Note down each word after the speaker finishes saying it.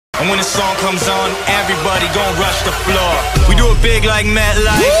when the song comes on, everybody gon' rush the floor. We do it big like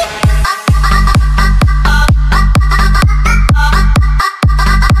MetLife.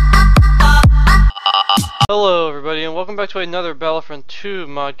 Hello everybody, and welcome back to another Battlefront 2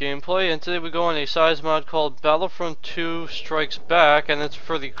 mod gameplay, and today we go on a size mod called Battlefront 2 Strikes Back, and it's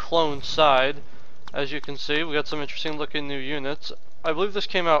for the clone side. As you can see, we got some interesting looking new units. I believe this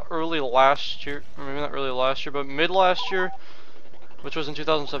came out early last year, or maybe not early last year, but mid last year, which was in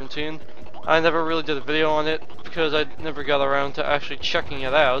 2017. I never really did a video on it because I never got around to actually checking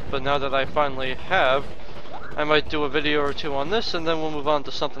it out, but now that I finally have, I might do a video or two on this, and then we'll move on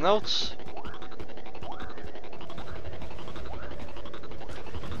to something else.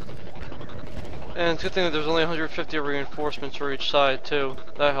 And it's a good thing that there's only 150 reinforcements for each side too.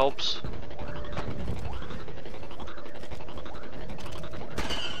 That helps.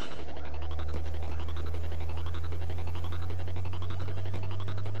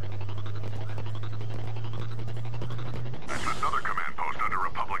 That's another command post under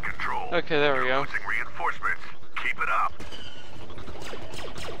Republic control. Okay, there we go. Losing reinforcements. Keep it up.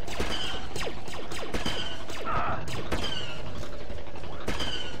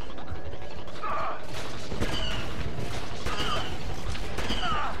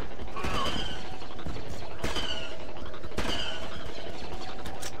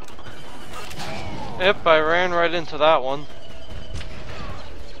 Yep, I ran right into that one.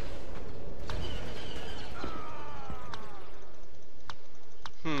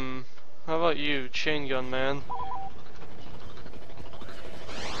 How about you, chain gun man?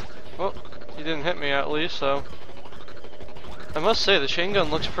 Well, you didn't hit me at least, so... I must say, the chain gun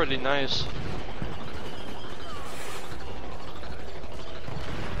looks pretty nice.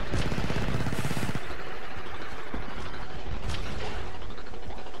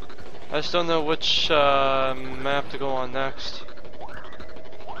 I just don't know which map to go on next.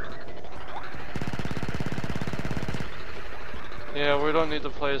 Yeah, we don't need to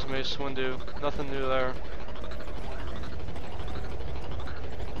play as Mace Windu. Nothing new there.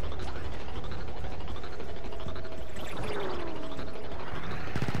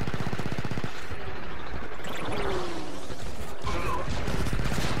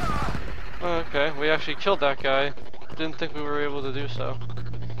 Okay, we actually killed that guy. Didn't think we were able to do so.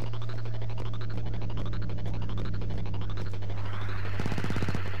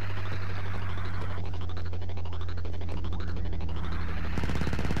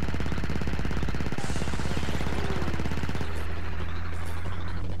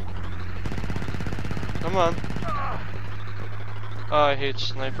 Come on. Oh, I hate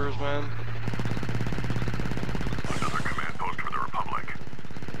snipers, man. Another command post for the Republic.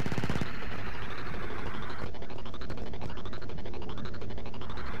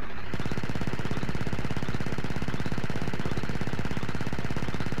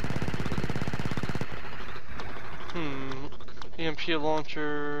 EMP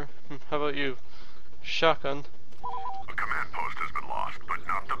launcher. How about you? Shotgun. A command post has been lost, but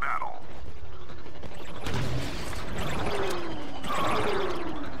not the battle.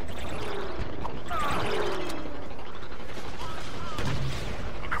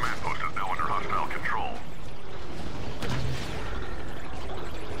 The command post is now under hostile control.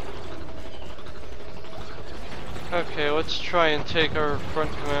 Okay, let's try and take our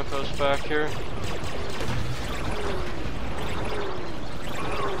front command post back here.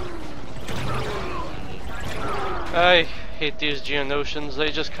 I hate these Geonosians.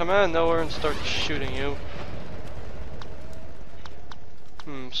 They just come out of nowhere and start shooting you.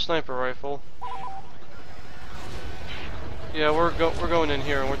 Sniper rifle. Yeah, we're going in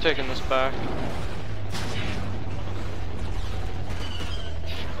here and we're taking this back.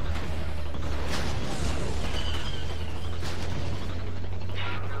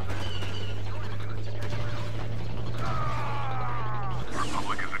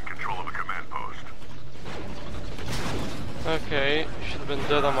 Republic is in control of a command post. Okay, should have been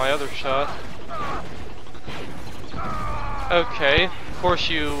dead on my other shot. Okay, of course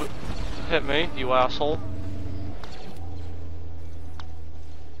you hit me, you asshole.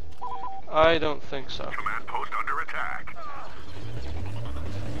 I don't think so. Command post under attack.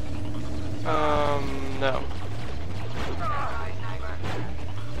 No.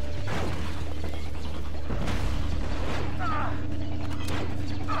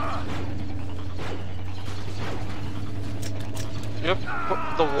 Yep,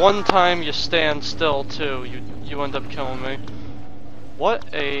 the one time you stand still too, you end up killing me.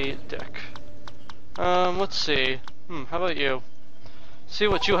 What a dick. Let's see. How about you? See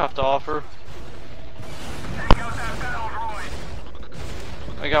what you have to offer.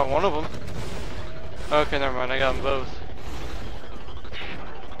 I got one of them. Okay, never mind. I got them both.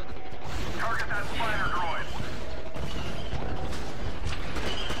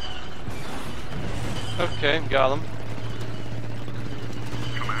 Okay, got him.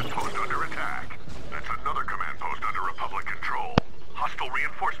 Command post under attack. That's another command post under Republic control. Hostile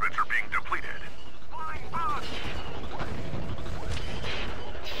reinforcements are being depleted.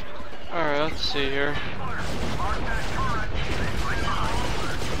 Alright, let's see here.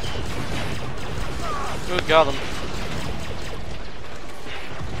 Ooh, got him.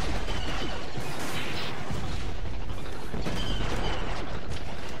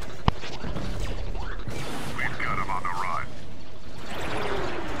 We've got him on the run.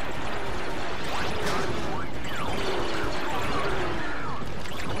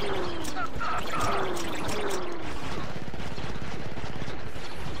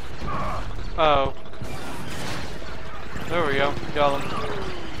 Oh. There we go. Got him.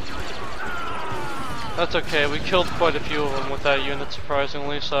 That's okay. We killed quite a few of them with that unit,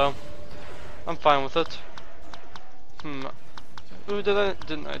 surprisingly, so I'm fine with it. Who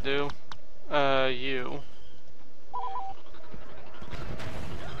didn't I do? You.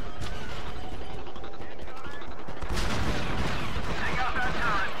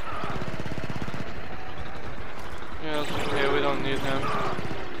 Yeah, that's okay. We don't need him.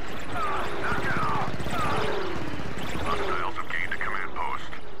 Hostiles have gained a command post.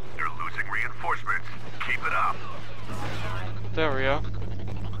 They're losing reinforcements. Keep it up. There we go.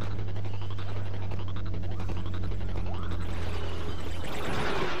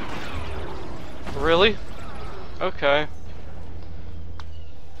 Really? Okay.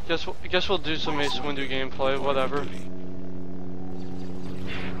 Guess we'll do some Mace Windu gameplay, whatever.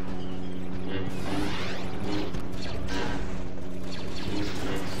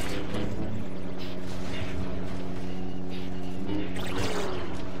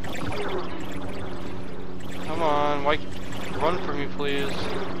 Come on, why run for me, please?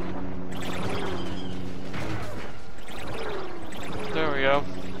 There we go.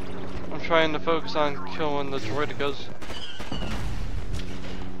 I'm trying to focus on killing the droidicas.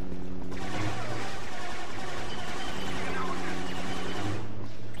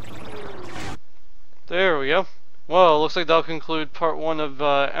 There we go. Well, looks like that'll conclude part 1 of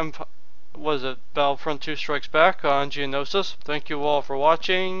Battlefront 2 Strikes Back on Geonosis. Thank you all for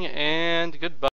watching, and goodbye.